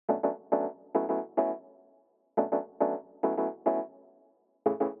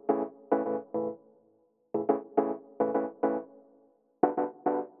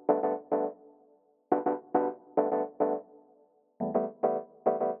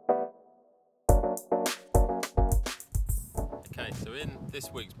Okay, so in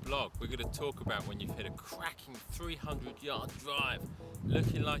this week's blog, we're going to talk about when you've hit a cracking 300-yard drive,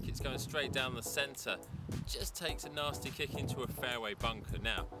 looking like it's going straight down the centre, just takes a nasty kick into a fairway bunker.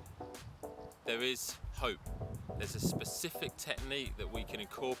 Now, there is hope. There's a specific technique that we can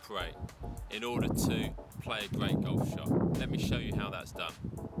incorporate in order to play a great golf shot. Let me show you how that's done.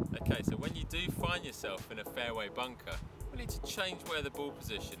 Okay, so when you do find yourself in a fairway bunker, we need to change where the ball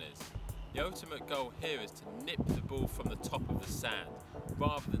position is. The ultimate goal here is to nip the ball from the top of the sand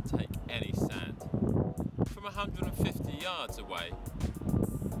rather than take any sand. From 150 yards away,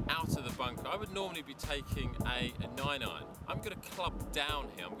 out of the bunker, I would normally be taking a 9-iron. I'm going to club down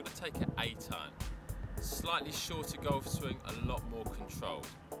here, I'm going to take an 8-iron. Slightly shorter golf swing, a lot more controlled.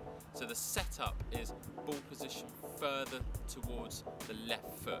 So the setup is ball position further towards the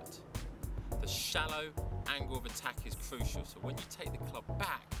left foot. The shallow angle of attack is crucial, so when you take the club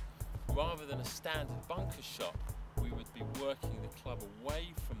back, rather than a standard bunker shot, we would be working the club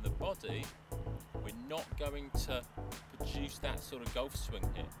away from the body. We're not going to produce that sort of golf swing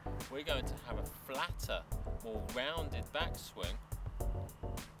here. We're going to have a flatter, more rounded backswing,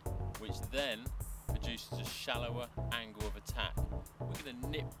 which then produces a shallower angle of attack. We're going to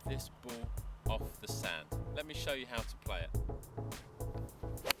nip this ball off the sand. Let me show you how to play it.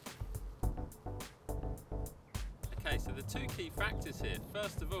 Okay, so the two key factors here.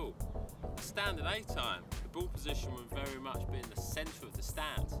 First of all, a standard 8-iron, the ball position would very much be in the centre of the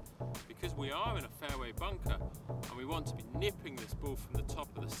stands. Because we are in a fairway bunker and we want to be nipping this ball from the top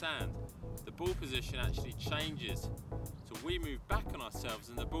of the sand, the ball position actually changes. So we move back on ourselves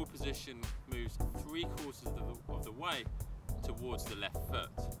and the ball position moves 3/4 of the way towards the left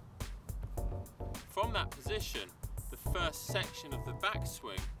foot. From that position, the first section of the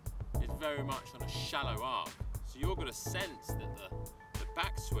backswing is very much on a shallow arc. So you're going to sense that the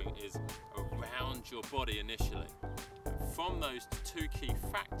backswing is around your body initially. And from those two key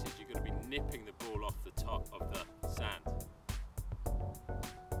factors, you're going to be nipping the ball off the top of the sand.